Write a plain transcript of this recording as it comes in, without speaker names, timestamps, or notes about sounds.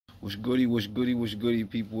What's goody, what's goody, what's goody,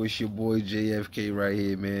 people? It's your boy JFK right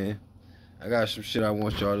here, man. I got some shit I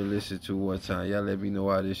want y'all to listen to one time. Y'all let me know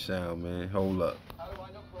how this sound, man. Hold up.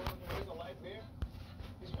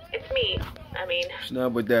 It's me. I mean, it's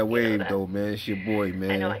not but that wave, though, man. It's your boy,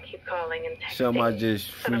 man. I know I keep calling and texting. Something I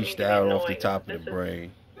just freestyle off the top of the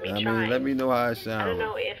brain. I mean, let me know how it sounds. I don't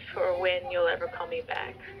know if or when you'll ever call me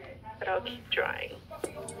back, but I'll keep trying.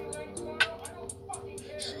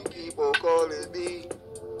 She keep on calling me.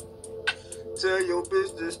 Tell your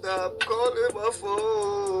bitch to stop calling my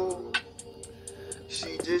phone.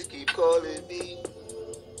 She just keep calling me.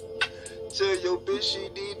 Tell your bitch she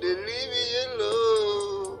need to leave me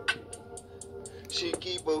alone. She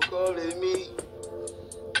keep on calling me.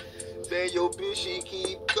 Tell your bitch she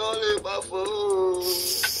keep calling my phone.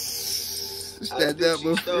 It's that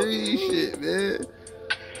double free shit, man.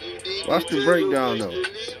 Watch the breakdown, though.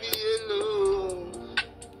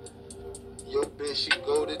 Yo bitch she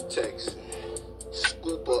go to Texas.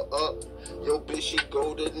 Scoop her up, yo bitch she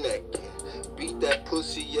go to necking. Beat that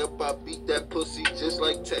pussy up, I beat that pussy just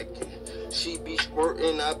like Tekken. She be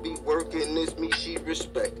squirting, I be working, it's me she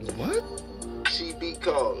respecting. What? She be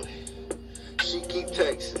calling, she keep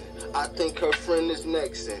texting. I think her friend is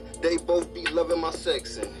nexting. They both be loving my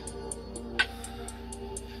sexing.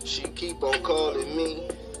 She keep on calling me.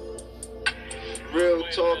 Real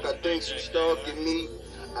talk, I think she stalking me.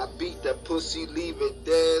 I beat that pussy, leave it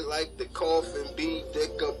dead like the coffin beat.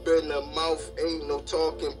 Dick up in the mouth, ain't no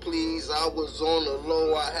talking, please. I was on the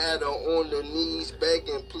low, I had her on the knees,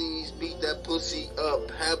 begging, please. Beat that pussy up,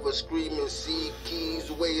 have her screaming, see keys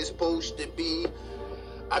the way it's supposed to be.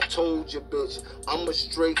 I told you, bitch, I'm a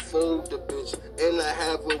straightforward bitch. And I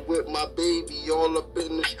have her with my baby all up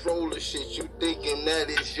in the stroller shit. You thinking that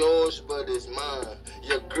it's yours, but it's mine.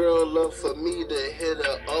 Your girl love for me to hit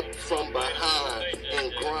her up from behind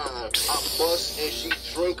and grind. I bust and she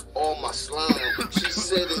drink all my slime. She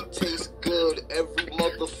said it tastes good every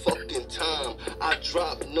motherfucking time. I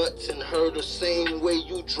drop nuts in her the same way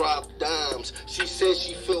you drop dimes. She said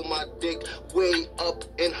she feel my dick way up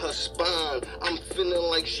in her spine. I'm feeling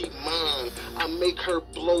like she mine. I make her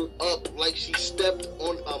blow up like she stepped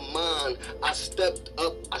on a mine. I stepped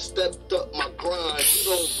up my grind. You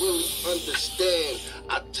don't really understand.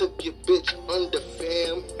 I took your bitch under,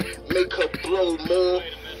 fam. Make her blow more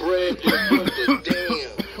bread than butter,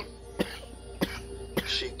 damn.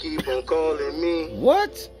 She keep on calling me.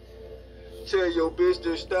 What? Tell your bitch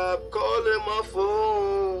to stop calling my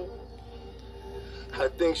phone. I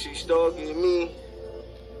think she's stalking me.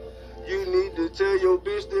 You need to tell your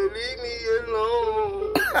bitch to leave me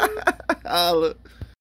alone. Holla.